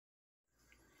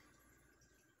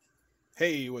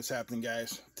Hey, what's happening,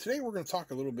 guys? Today we're going to talk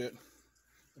a little bit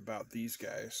about these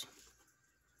guys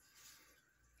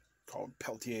called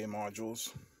Peltier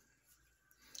modules.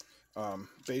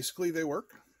 Basically, they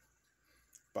work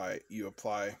by you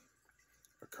apply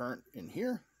a current in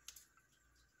here,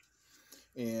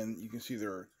 and you can see there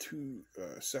are two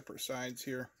separate sides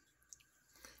here.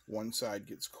 One side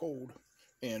gets cold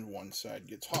and one side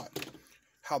gets hot.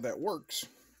 How that works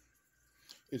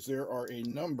is there are a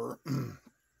number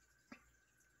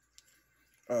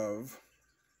of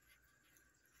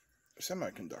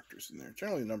semiconductors in there.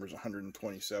 Generally the number is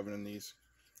 127 in these.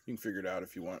 You can figure it out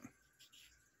if you want.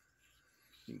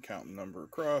 You can count the number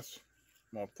across,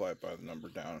 multiply it by the number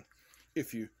down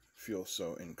if you feel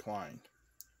so inclined.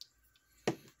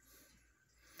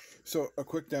 So a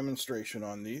quick demonstration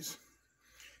on these,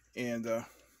 and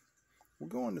we'll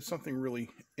go into something really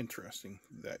interesting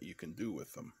that you can do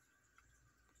with them.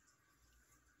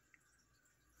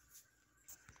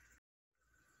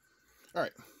 All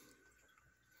right,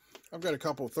 I've got a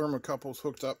couple of thermocouples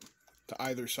hooked up to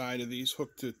either side of these,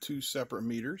 hooked to two separate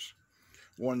meters,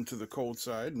 one to the cold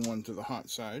side and one to the hot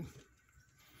side.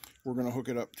 We're going to hook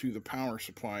it up to the power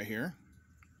supply here.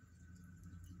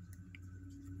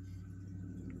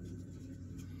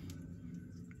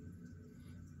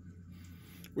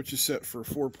 Which is set for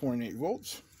 4.8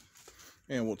 volts.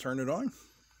 And we'll turn it on.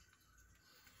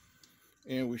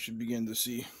 And we should begin to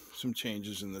see some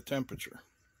changes in the temperature.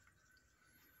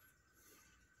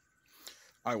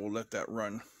 I will let that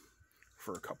run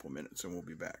for a couple minutes and we'll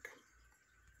be back.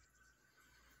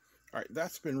 Alright,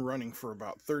 that's been running for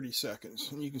about 30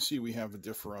 seconds. And you can see we have a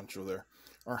differential there.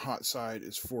 Our hot side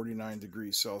is 49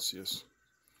 degrees Celsius.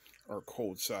 Our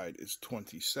cold side is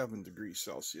 27 degrees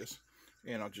Celsius.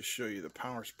 And I'll just show you the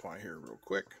power supply here real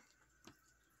quick.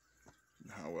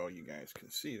 And how well you guys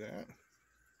can see that.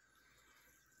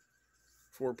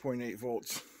 4.8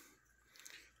 volts.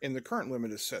 And the current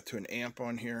limit is set to an amp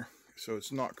on here. So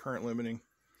it's not current limiting.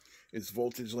 It's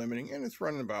voltage limiting. And it's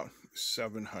running about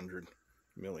 700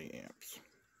 milliamps.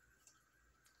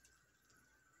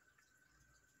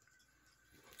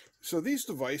 So these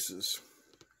devices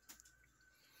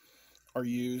are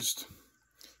used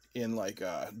in like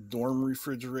dorm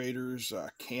refrigerators,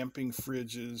 camping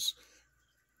fridges,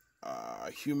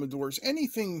 humidors,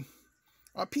 anything,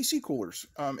 PC coolers,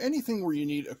 anything where you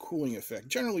need a cooling effect.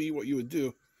 Generally, what you would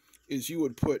do is you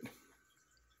would put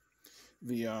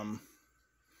the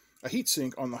a heat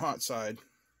sink on the hot side,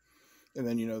 and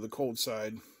then the cold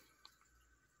side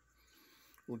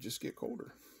will just get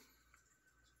colder.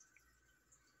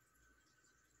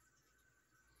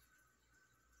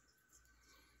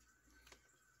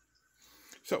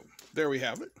 So there we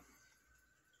have it.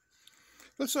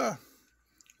 Let's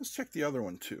check the other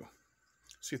one too.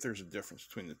 See if there's a difference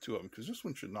between the two of them, because this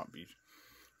one should not be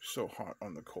so hot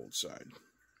on the cold side.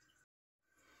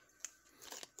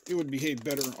 It would behave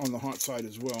better on the hot side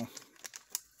as well,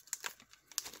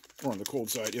 or on the cold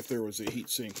side if there was a heat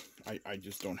sink. I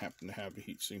just don't happen to have a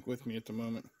heat sink with me at the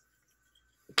moment.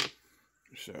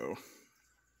 So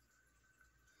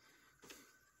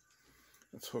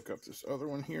let's hook up this other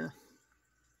one here.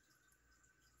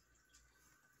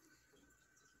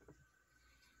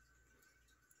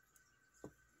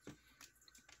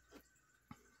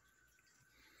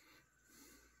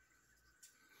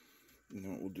 And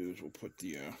then what we'll do is we'll put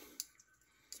the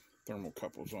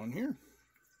thermocouples on here.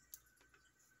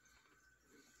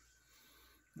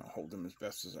 I'll hold them as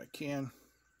best as I can.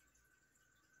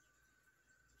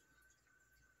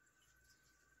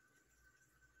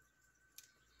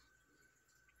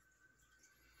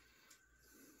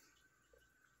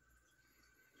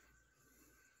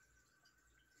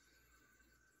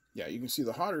 Yeah, you can see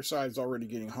the hotter side is already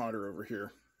getting hotter over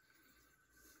here.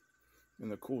 And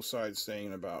the cool side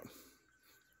staying about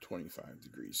 25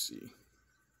 degrees C.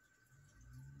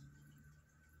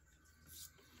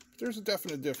 There's a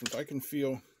definite difference. I can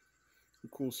feel the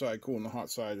cool side cool and the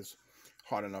hot side is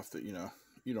hot enough that you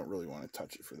don't really want to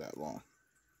touch it for that long.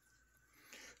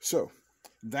 So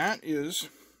that is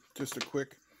just a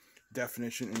quick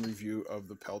definition and review of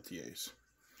the Peltiers.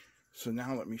 So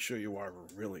now let me show you why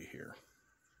we're really here.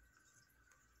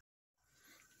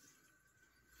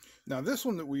 Now this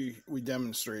one that we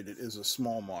demonstrated is a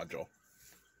small module.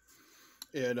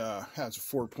 It has a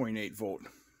 4.8 volt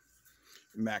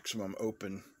maximum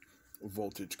open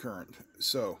voltage current.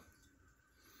 So,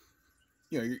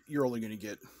 you're only going to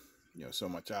get, so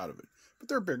much out of it. But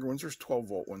there are bigger ones. There's 12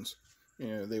 volt ones.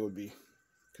 They would be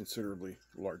considerably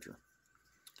larger.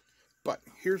 But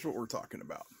here's what we're talking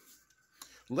about.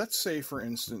 Let's say, for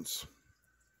instance,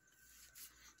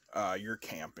 you're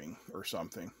camping or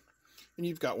something, and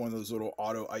you've got one of those little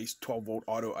auto ice, 12-volt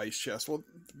auto ice chests. Well,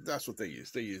 that's what they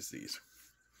use. They use these.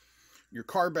 Your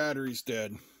car battery's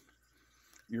dead.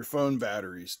 Your phone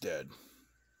battery's dead.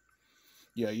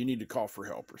 Yeah, you need to call for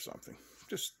help or something.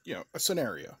 Just, you know, a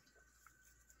scenario.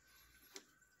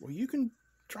 Well, you can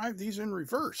drive these in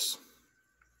reverse.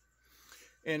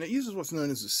 And it uses what's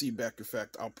known as the Seebeck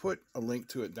effect. I'll put a link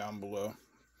to it down below.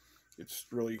 It's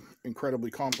really incredibly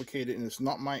complicated, and it's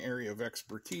not my area of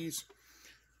expertise.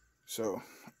 So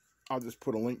I'll just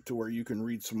put a link to where you can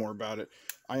read some more about it.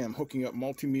 I am hooking up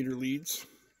multimeter leads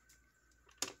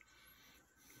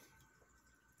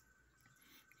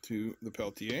to the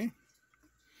Peltier.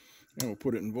 And we'll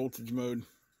put it in voltage mode.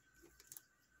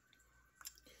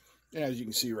 And as you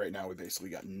can see right now, we basically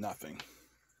got nothing.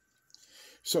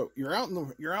 So you're out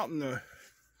in the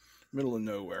middle of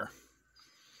nowhere.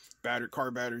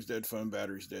 Car battery's dead, phone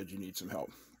battery's dead, you need some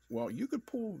help. Well, you could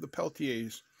pull the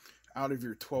Peltiers out of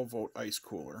your 12-volt ice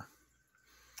cooler.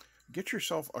 Get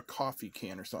yourself a coffee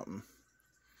can or something.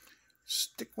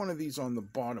 Stick one of these on the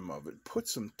bottom of it. Put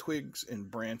some twigs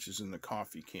and branches in the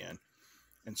coffee can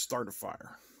and start a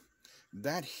fire.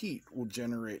 That heat will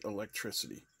generate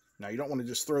electricity. Now, you don't want to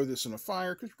just throw this in a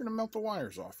fire because you're going to melt the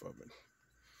wires off of it.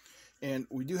 And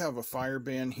we do have a fire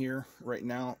ban here right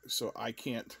now, so I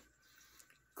can't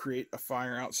create a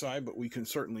fire outside, but we can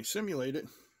certainly simulate it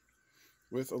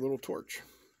with a little torch.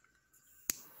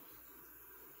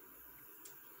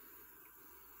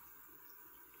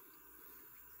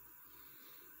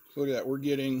 So look at that, we're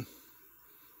getting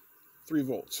 3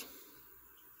 volts.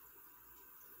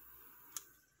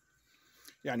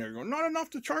 Yeah, I know you're going, not enough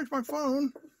to charge my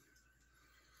phone.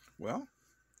 Well,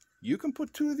 you can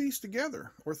put 2 of these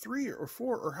together, or 3 or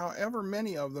 4, or however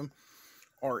many of them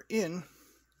are in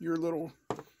your little,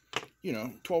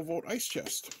 12-volt ice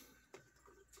chest.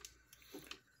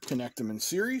 Connect them in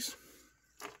series,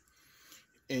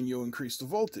 and you'll increase the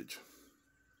voltage.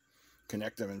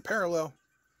 Connect them in parallel,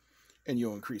 and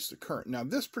you'll increase the current. Now,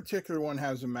 this particular one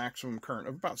has a maximum current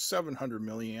of about 700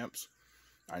 milliamps.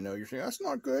 I know you're saying, that's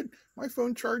not good. My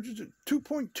phone charges at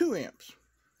 2.2 amps.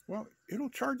 Well, it'll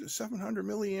charge at 700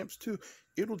 milliamps too.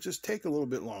 It'll just take a little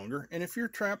bit longer. And if you're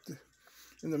trapped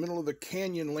in the middle of the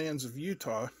canyon lands of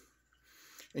Utah,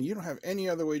 and you don't have any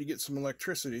other way to get some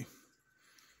electricity,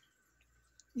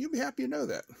 you'll be happy to know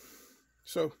that.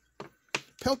 So,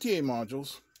 Peltier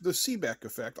modules, the Seebeck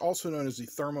effect, also known as the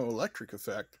thermoelectric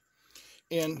effect,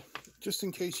 and just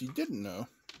in case you didn't know,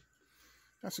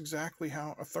 that's exactly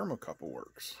how a thermocouple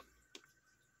works.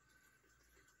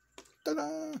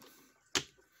 Ta-da!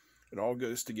 It all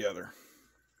goes together.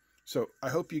 So I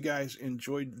hope you guys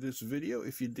enjoyed this video.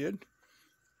 If you did,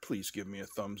 please give me a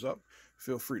thumbs up.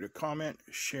 Feel free to comment,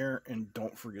 share, and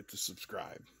don't forget to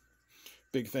subscribe.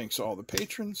 Big thanks to all the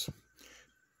patrons.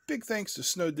 Big thanks to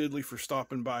Snow Diddley for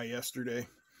stopping by yesterday.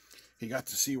 He got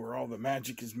to see where all the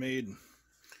magic is made, and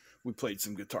we played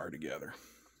some guitar together.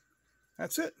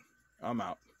 That's it. I'm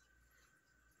out.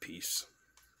 Peace.